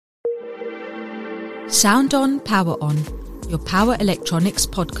Sound On, Power On, your power electronics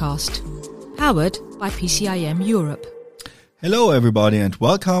podcast. Powered by PCIM Europe. Hello everybody and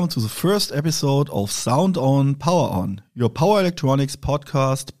welcome to the first episode of Sound On, Power On, your power electronics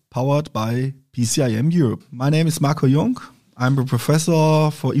podcast powered by PCIM Europe. My name is Marco Jung. I'm a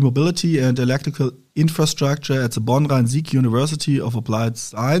professor for e-mobility and electrical infrastructure at the Bonn-Rhein-Sieg University of Applied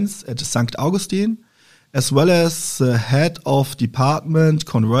Science at St. Augustine, as well as the head of Department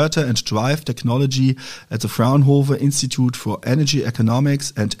Converter and Drive Technology at the Fraunhofer Institute for Energy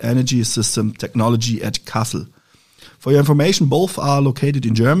Economics and Energy System Technology at Kassel. For your information, both are located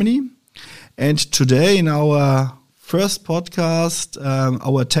in Germany. And today in our first podcast,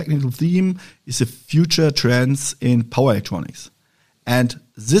 our technical theme is the future trends in power electronics. And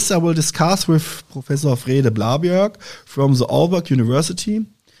this I will discuss with Professor Frede Blaabjerg from the Aalborg University.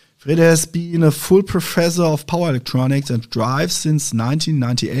 Frede has been a full professor of power electronics and drive since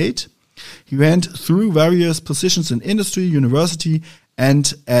 1998. He went through various positions in industry, university,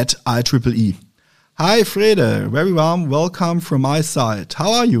 and at IEEE. Hi, Frede. Very warm welcome from my side.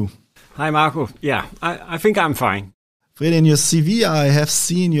 How are you? Hi, Marco. Yeah, I think I'm fine. Frede, in your CV, I have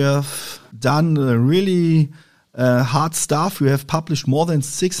seen you have done really hard stuff. You have published more than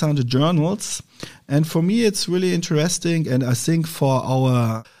 600 journals. And for me, it's really interesting. And I think for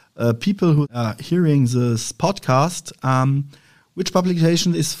our people who are hearing this podcast, which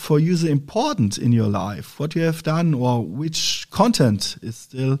publication is for you so important in your life? What you have done or which content is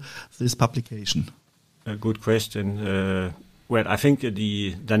still this publication? A good question. Well, I think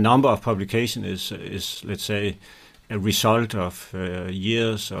the number of publication is let's say, a result of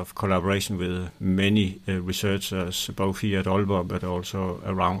years of collaboration with many researchers, both here at Aalborg, but also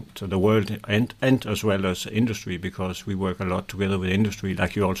around the world and as well as industry, because we work a lot together with industry,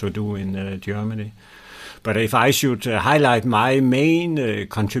 like you also do in Germany. But if I should highlight my main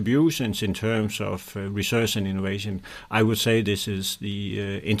contributions in terms of research and innovation, I would say this is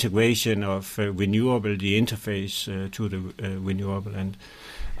the integration of renewable, the interface to the renewable. And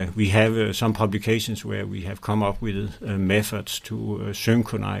we have some publications where we have come up with methods to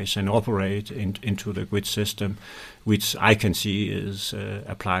synchronize and operate into the grid system, which I can see is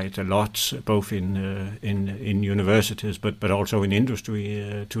applied a lot, both in universities, but also in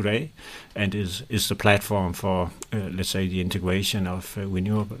industry today, and is the platform for, let's say, the integration of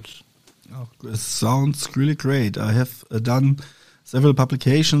renewables. Oh, it sounds really great. I have done several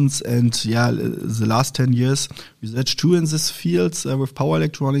publications and the last 10 years research too in these fields with power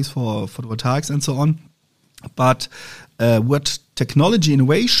electronics for photovoltaics and so on. But what technology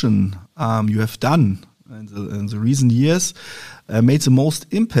innovation you have done in the recent years made the most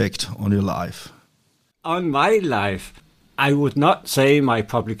impact on your life? On my life, I would not say my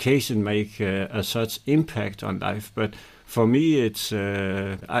publication make a such impact on life, but for me, it's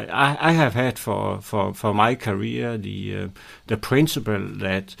I have had for my career the principle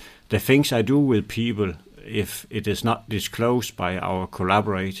that the things I do with people, if it is not disclosed by our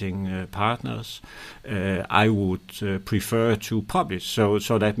collaborating partners, I would prefer to publish. So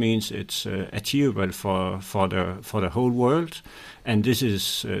that means it's achievable for the whole world, and this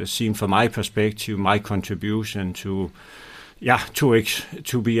is seen from my perspective, my contribution to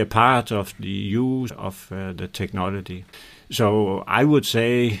be a part of the use of the technology. So I would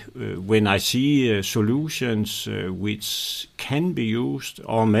say when I see solutions which can be used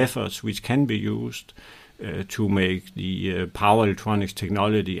or methods which can be used to make the power electronics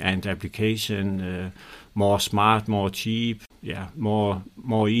technology and application more smart, more cheap,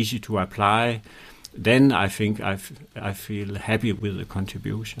 more easy to apply, then I think I feel happy with the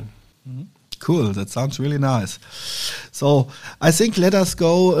contribution. Mm-hmm. Cool, that sounds really nice. So I think let us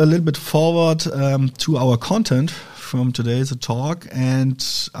go a little bit forward to our content from today's talk. And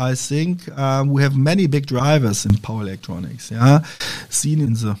I think we have many big drivers in power electronics, seen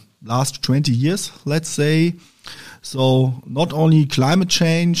in the last 20 years, let's say. So not only climate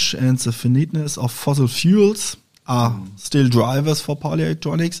change and the finiteness of fossil fuels are still drivers for power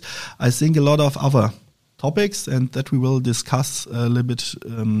electronics. I think a lot of other topics, and that we will discuss a little bit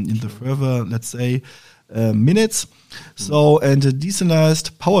in the further, let's say, minutes. So, and the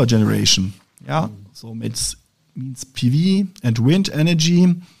decentralized power generation, so it means PV and wind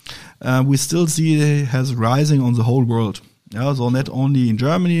energy. We still see it has rising on the whole world. So not only in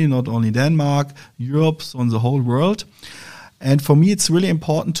Germany, not only Denmark, Europe, so on the whole world. And for me, it's really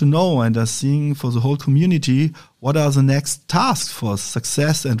important to know, and I think for the whole community, what are the next tasks for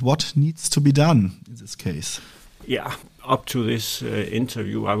success and what needs to be done in this case? Yeah, up to this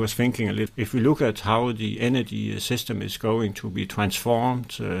interview, I was thinking a little, if we look at how the energy system is going to be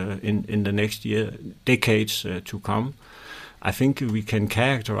transformed in the next decades to come, I think we can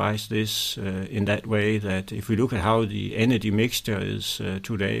characterize this in that way that if we look at how the energy mixture is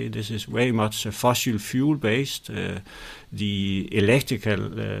today, this is very much fossil fuel based. The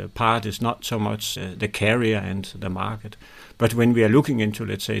electrical part is not so much the carrier and the market. But when we are looking into,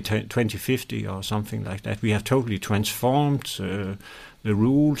 let's say, 2050 or something like that, we have totally transformed the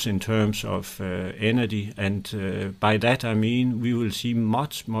rules in terms of energy. And by that I mean we will see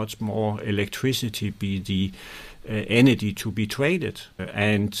much, much more electricity be the energy to be traded.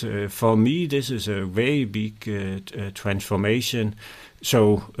 And for me, this is a very big transformation.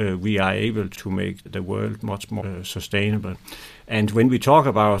 So we are able to make the world much more sustainable. And when we talk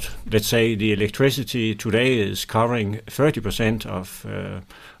about, let's say, the electricity today is covering 30%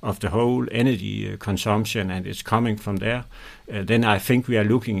 of the whole energy consumption, and it's coming from there, then I think we are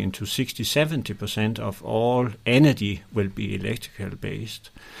looking into 60-70% of all energy will be electrical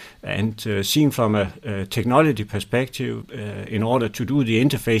based. And seen from a technology perspective, in order to do the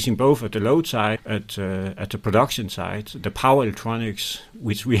interfacing both at the load side, at the production side, the power electronics,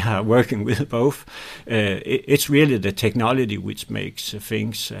 which we are working with both, it's really the technology which makes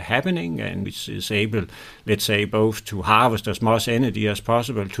things happening and which is able, let's say, both to harvest as much energy as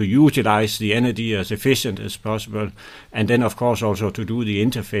possible, to utilize the energy as efficient as possible, and then of course also to do the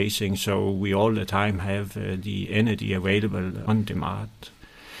interfacing so we all the time have the energy available on demand.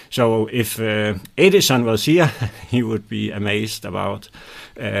 So if Edison was here, he would be amazed about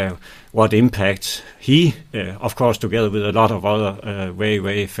what impact he, of course, together with a lot of other very,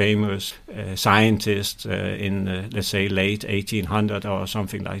 very famous scientists in, let's say, late 1800 or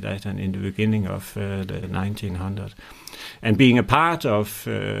something like that, and in the beginning of the 1900. And being a part of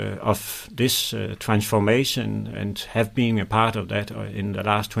this transformation and have been a part of that in the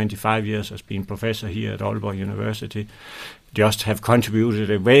last 25 years as being professor here at Aalborg University, just have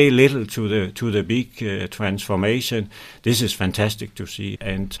contributed a very little to the big transformation. This is fantastic to see,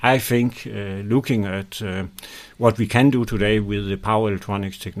 and I think looking at what we can do today with the power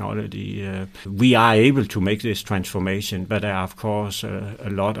electronics technology, we are able to make this transformation. But there are of course a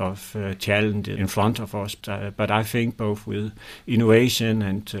lot of challenges in front of us. But I think both with innovation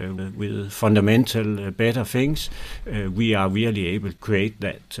and with fundamental better things, we are really able to create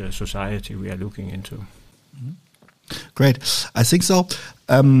that society we are looking into. Mm-hmm. Great. I think so.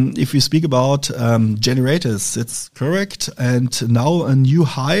 If we speak about generators, it's correct. And now a new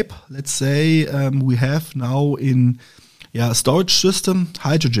hype, let's say we have now in storage system,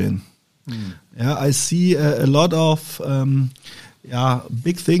 hydrogen. Yeah, I see a lot of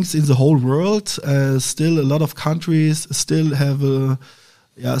big things in the whole world. Still a lot of countries still have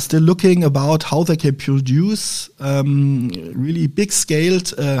still looking about how they can produce really big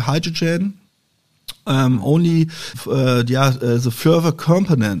scaled hydrogen. Only the further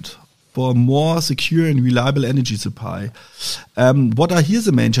component for more secure and reliable energy supply. What are here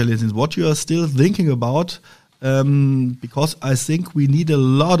the main challenges? What you are still thinking about? Because I think we need a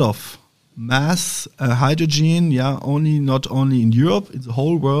lot of mass hydrogen, not only in Europe, in the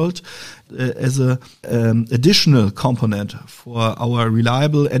whole world, as a additional component for our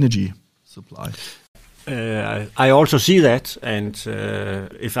reliable energy supply. I also see that, and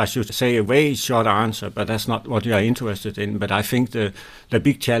if I should say a very short answer, but that's not what you are interested in, but I think the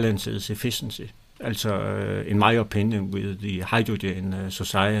big challenge is efficiency. Also, in my opinion, with the hydrogen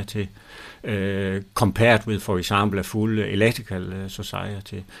society, compared with, for example, a full electrical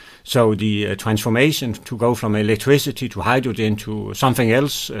society. So the transformation to go from electricity to hydrogen to something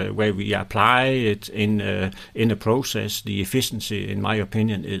else where we apply it in a process, the efficiency, in my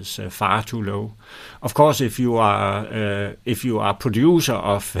opinion, is far too low. Of course, if you are producer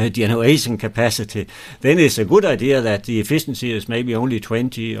of generation capacity, then it's a good idea that the efficiency is maybe only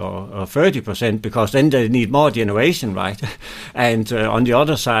 20 or 30%, because then they need more generation, right? And on the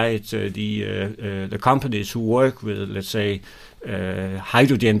other side, the companies who work with, let's say,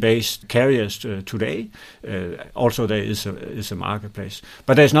 hydrogen-based carriers today, also there is a marketplace.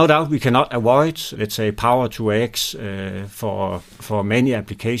 But there's no doubt we cannot avoid, let's say, power to X for many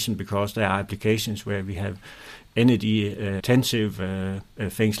applications, because there are applications where we have energy-intensive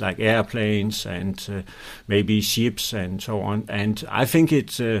things like airplanes and maybe ships and so on. And I think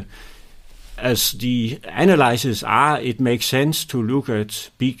it's as the analyses are, it makes sense to look at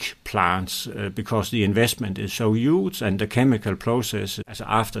big plants because the investment is so huge, and the chemical process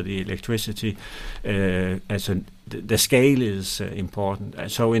after the electricity, the scale is important.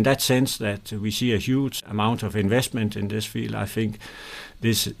 So in that sense that we see a huge amount of investment in this field, I think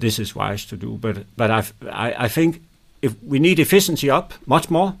this is wise to do. But I think if we need efficiency up much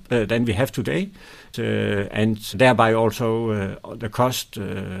more than we have today, and thereby also the cost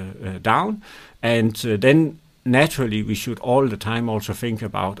down, and then naturally we should all the time also think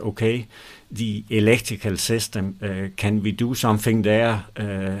about, okay, the electrical system, can we do something there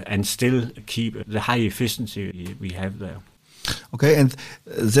and still keep the high efficiency we have there? Okay, and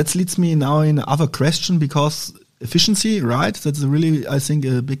that leads me now in another question, because efficiency, right? That's really, I think,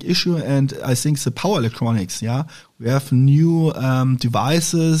 a big issue. And I think the power electronics, yeah, we have new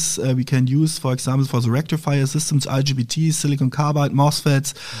devices we can use, for example, for the rectifier systems, IGBTs, silicon carbide,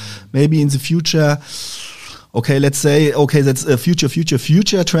 MOSFETs. Maybe in the future, okay, let's say, okay, that's a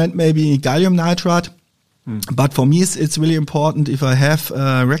future trend, maybe gallium nitride. But for me, it's really important if I have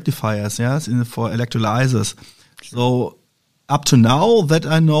rectifiers, yes, for electrolyzers. So up to now that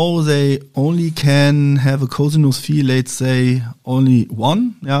I know, they only can have a cosinus phi, let's say only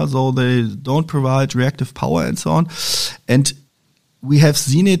one, yeah, so they don't provide reactive power and so on. And we have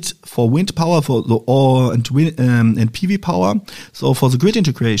seen it for wind power and PV power. So for the grid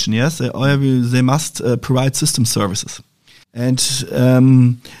integration, yes, they must provide system services. And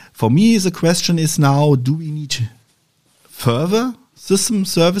for me, the question is now, do we need further system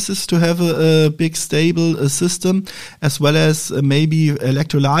services to have a big stable system, as well as maybe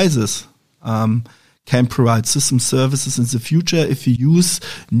electrolyzers can provide system services in the future if we use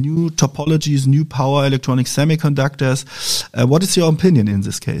new topologies, new power electronic semiconductors. What is your opinion in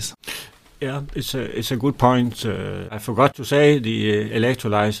this case? Yeah, it's a good point. I forgot to say the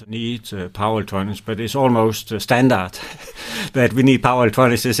electrolyzer needs power electronics, but it's almost standard that we need power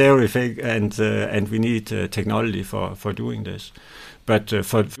electronics is everything, and we need technology for doing this. But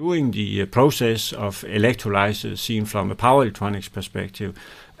for doing the process of electrolyzers seen from a power electronics perspective,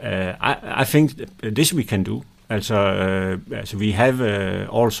 I think this we can do. Also we have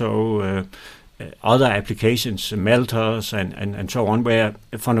also other applications, melters and so on, where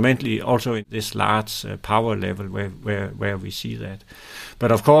fundamentally also in this large power level where we see that.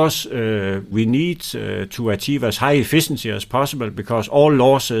 But of course, we need to achieve as high efficiency as possible, because all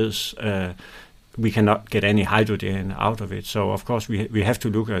losses we cannot get any hydrogen out of it. So of course we have to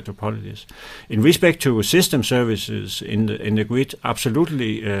look at topologies. In respect to system services in the grid,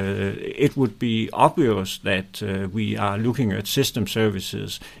 absolutely, it would be obvious that we are looking at system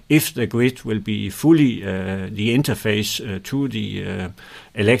services if the grid will be fully the interface to the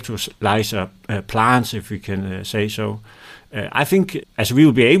electrolyzer plants, if we can say so. I think as we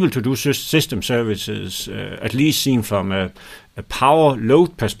will be able to do system services, at least seen from a power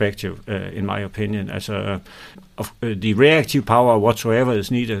load perspective, in my opinion, as the reactive power whatsoever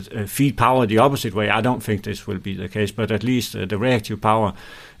is needed, feed power the opposite way. I don't think this will be the case, but at least the reactive power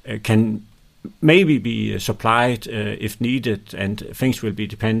can maybe be supplied if needed, and things will be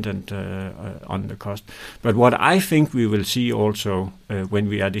dependent on the cost. But what I think we will see also when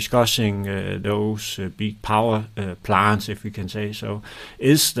we are discussing those big power plants, if we can say so,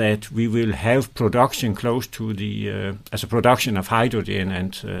 is that we will have production close to the as a production of hydrogen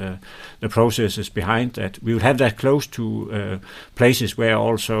and the processes behind that. We will have that close to places where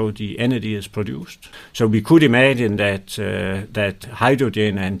also the energy is produced. So we could imagine that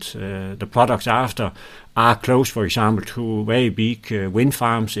hydrogen and the products after are close, for example, to very big wind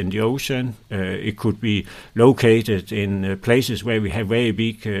farms in the ocean. It could be located in places where we have very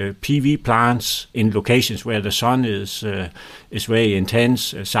big PV plants in locations where the sun is very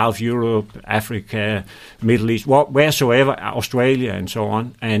intense, South Europe, Africa, Middle East, wheresoever, Australia and so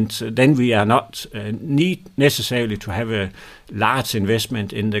on. And then we are not need necessarily to have a large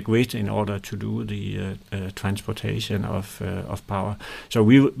investment in the grid in order to do the transportation of power. So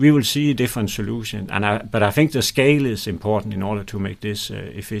we will see different solutions, but I think the scale is important in order to make this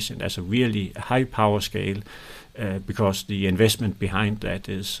efficient as a really high power scale, because the investment behind that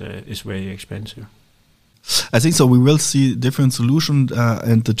is very expensive. I think so. We will see different solutions,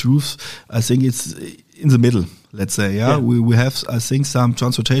 and the truth, I think it's in the middle. Let's say, yeah. We have, I think, some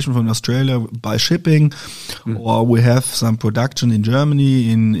transportation from Australia by shipping, or we have some production in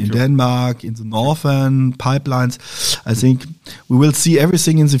Germany, in Denmark, in the northern pipelines. I think we will see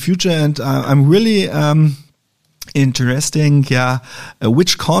everything in the future, and I'm really interesting,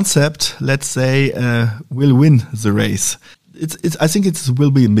 which concept, let's say, will win the race. I think it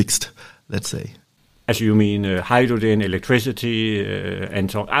will be mixed, let's say. As you mean hydrogen, electricity, and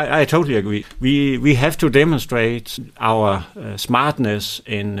so on. I totally agree. We have to demonstrate our smartness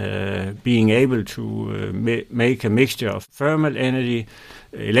in being able to make a mixture of thermal energy,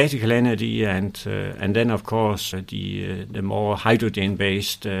 electrical energy, and then of course the more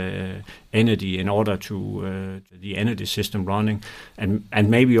hydrogen-based energy in order to the energy system running, and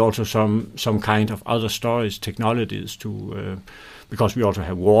maybe also some kind of other storage technologies to. Because we also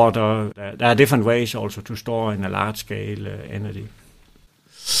have water. There are different ways also to store in a large scale energy.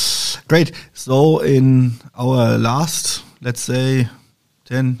 Great. So in our last, let's say,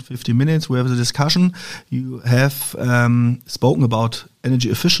 10, 15 minutes, we have the discussion. You have spoken about energy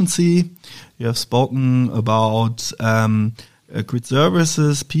efficiency. You have spoken about grid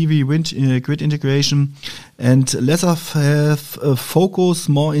services, PV, wind, grid integration. And let's have a focus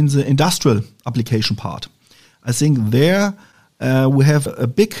more in the industrial application part. I think there we have a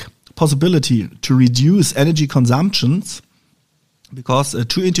big possibility to reduce energy consumptions because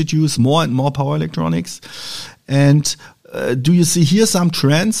to introduce more and more power electronics. And do you see here some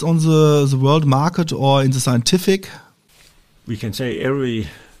trends on the world market or in the scientific? We can say every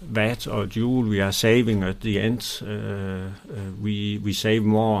watt or joule we are saving at the end, we save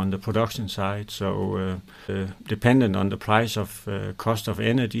more on the production side. So dependent on the price of cost of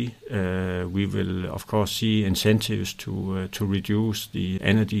energy, we will of course see incentives to reduce the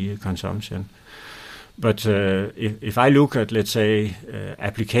energy consumption. But if I look at, let's say,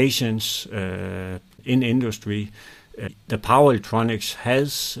 applications in industry, the power electronics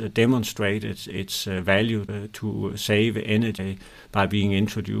has demonstrated its value to save energy by being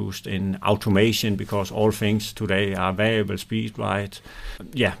introduced in automation, because all things today are variable speed, right?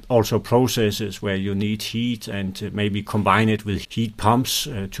 Yeah, also processes where you need heat and maybe combine it with heat pumps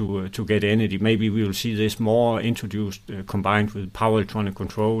to get energy. Maybe we will see this more introduced combined with power electronic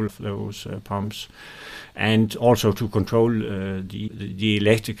control of those pumps. And also to control the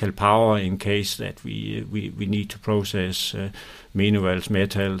electrical power in case that we need to process minerals,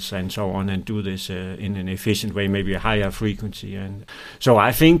 metals, and so on, and do this in an efficient way, maybe a higher frequency. And so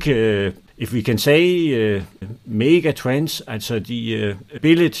I think if we can say mega trends, also the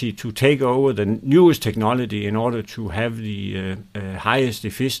ability to take over the newest technology in order to have the highest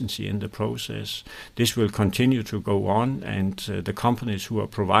efficiency in the process, this will continue to go on, and the companies who are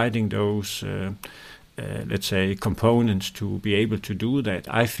providing those let's say, components to be able to do that,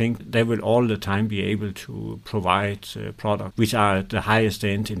 I think they will all the time be able to provide products which are at the highest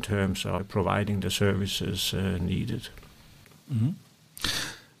end in terms of providing the services needed. Mm-hmm.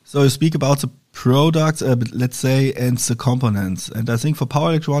 So you speak about the products, let's say, and the components. And I think for power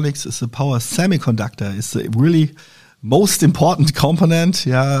electronics, the power semiconductor is a really most important component,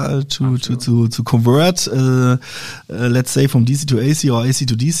 to convert, let's say, from DC to AC or AC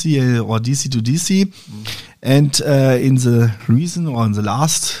to DC or DC to DC. Mm. And in the recent or in the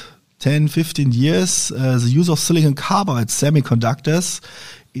last 10, 15 years, the use of silicon carbide semiconductors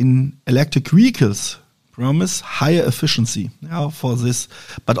in electric vehicles promise higher efficiency for this,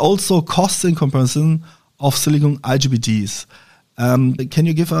 but also costs in comparison of silicon IGBTs. Can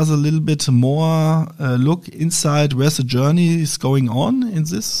you give us a little bit more look inside where the journey is going on in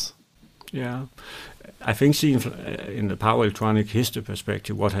this? Yeah, I think in the power electronic history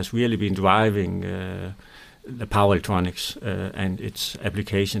perspective, what has really been driving the power electronics and its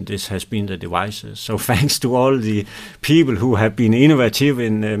application, this has been the devices. So thanks to all the people who have been innovative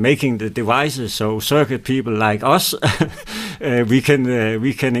in making the devices, so circuit people like us, we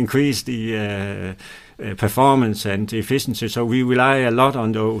can increase the performance and efficiency. So we rely a lot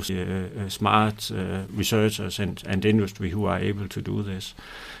on those smart researchers and industry who are able to do this.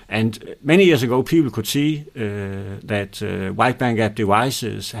 And many years ago, people could see that wide bandgap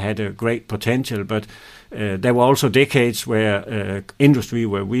devices had a great potential, but there were also decades where industry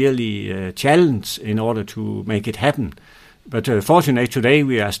were really challenged in order to make it happen. But fortunately, today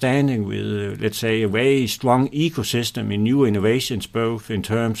we are standing with, let's say, a very strong ecosystem in new innovations, both in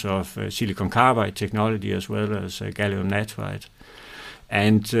terms of silicon carbide technology as well as gallium nitride.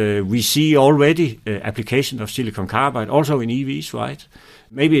 And we see already application of silicon carbide also in EVs, right?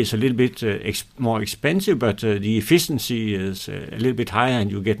 Maybe it's a little bit more expensive, but the efficiency is a little bit higher and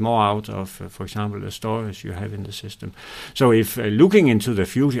you get more out of, for example, the storage you have in the system. So if looking into the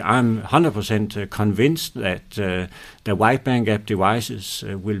future, I'm 100% convinced that the wide bandgap devices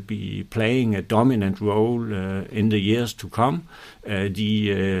will be playing a dominant role in the years to come.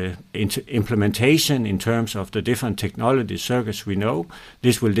 The implementation in terms of the different technology circuits we know,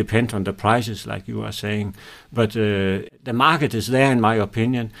 this will depend on the prices, like you are saying. But the market is there, in my opinion.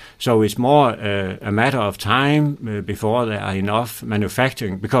 So it's more a matter of time before there are enough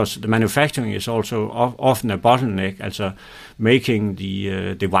manufacturing, because the manufacturing is also often a bottleneck. Also, making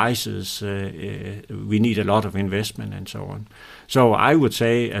the devices, we need a lot of investment and so on. So I would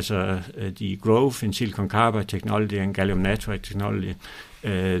say, as the growth in silicon carbide technology and gallium nitride technology,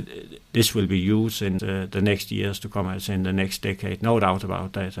 this will be used in the next years to come, as in the next decade, no doubt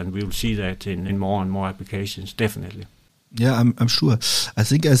about that, and we will see that in more and more applications, definitely. Yeah, I'm sure. I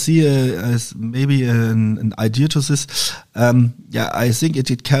think I see as maybe an idea to this. I think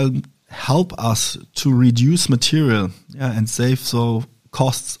it can help us to reduce material and save so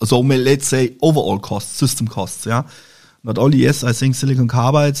costs. So let's say overall costs, system costs. Yeah, not only yes, I think silicon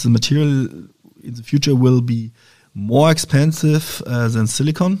carbide, the material in the future will be more expensive than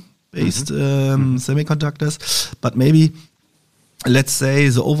silicon-based semiconductors, but maybe let's say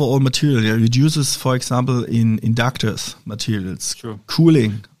the overall material reduces, for example, in inductors materials,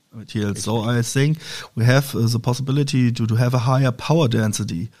 cooling materials. Exactly. So I think we have the possibility to have a higher power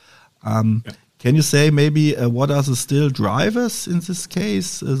density. Can you say maybe what are the still drivers in this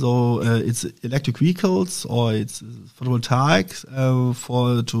case? It's electric vehicles or it's photovoltaic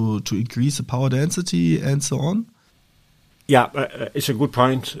to increase the power density and so on? Yeah, it's a good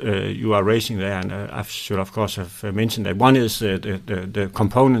point you are raising there, and I should of course have mentioned that. One is the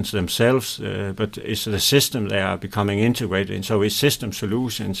components themselves, but it's the system they are becoming integrated in. So it's system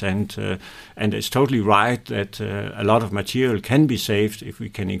solutions, and it's totally right that a lot of material can be saved if we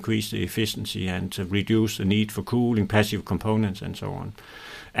can increase the efficiency and reduce the need for cooling, passive components, and so on.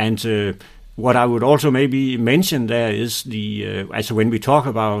 And what I would also maybe mention there is when we talk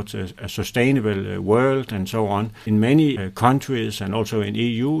about a sustainable world and so on, in many countries and also in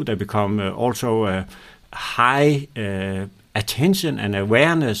EU, there become also a high attention and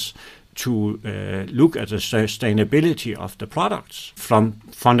awareness to look at the sustainability of the products. From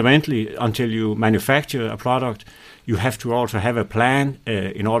fundamentally, until you manufacture a product, you have to also have a plan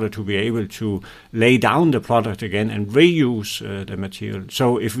in order to be able to lay down the product again and reuse the material.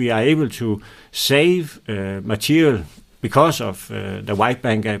 So if we are able to save material because of the wide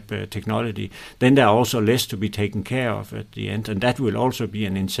bandgap technology, then there are also less to be taken care of at the end. And that will also be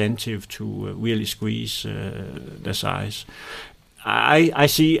an incentive to really squeeze the size. I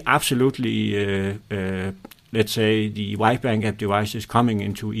see absolutely let's say the wide bandgap devices coming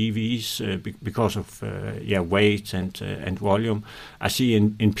into EVs because of weight and volume. I see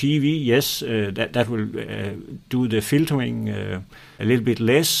in PV, yes, that will do the filtering a little bit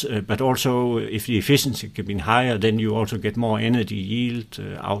less, but also if the efficiency can be higher, then you also get more energy yield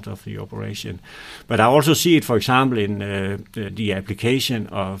out of the operation. But I also see it, for example, in the application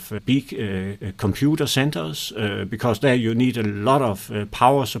of big computer centers, because there you need a lot of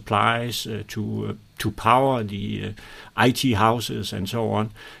power supplies to power the IT houses and so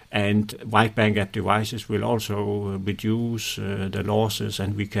on. And wide bandgap devices will also reduce the losses,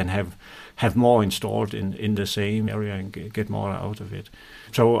 and we can have more installed in the same area and get more out of it.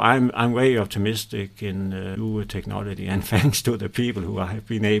 So I'm very optimistic in new technology, and thanks to the people who have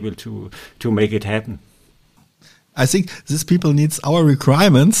been able to make it happen. I think these people needs our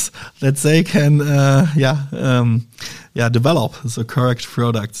requirements that they can develop the correct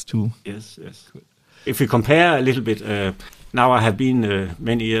products too. Yes. If we compare a little bit, now I have been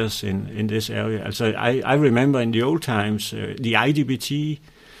many years in this area. Also, I remember in the old times, the IGBT,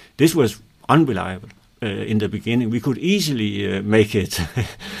 this was unreliable in the beginning. We could easily make it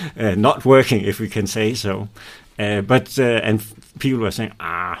not working, if we can say so. But people were saying,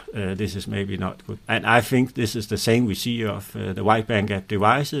 this is maybe not good. And I think this is the same we see of the wide bandgap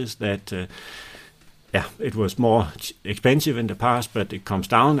devices, that it was more expensive in the past, but it comes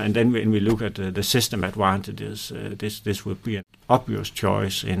down. And then when we look at the system advantages, this would be an obvious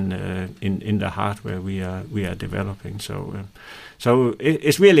choice in the hardware we are developing. So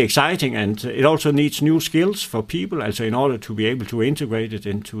it's really exciting, and it also needs new skills for people. Also, in order to be able to integrate it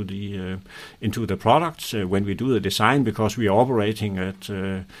into the products when we do the design, because we are operating at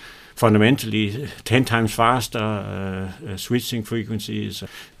fundamentally 10 times faster switching frequencies.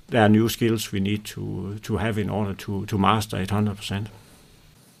 There are new skills we need to have in order to master it 100%.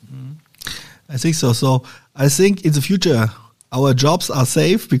 I think so. So I think in the future our jobs are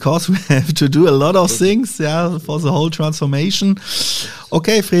safe because we have to do a lot of things for the whole transformation.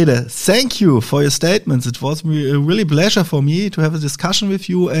 Okay, Frede, thank you for your statements. It was a really pleasure for me to have a discussion with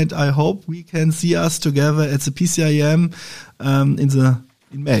you, and I hope we can see us together at the PCIM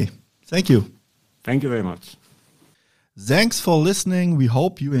in May. Thank you. Thank you very much. Thanks for listening. We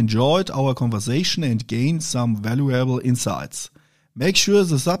hope you enjoyed our conversation and gained some valuable insights. Make sure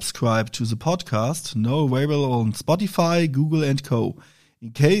to subscribe to the podcast, now available on Spotify, Google and Co.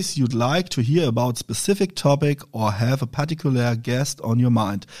 In case you'd like to hear about specific topic or have a particular guest on your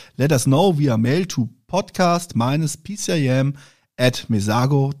mind, let us know via mail to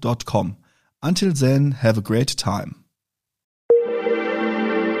podcast-pcim@mesago.com. Until then, have a great time.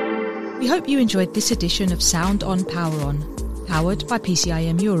 We hope you enjoyed this edition of Sound On Power On, powered by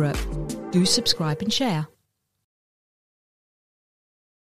PCIM Europe. Do subscribe and share.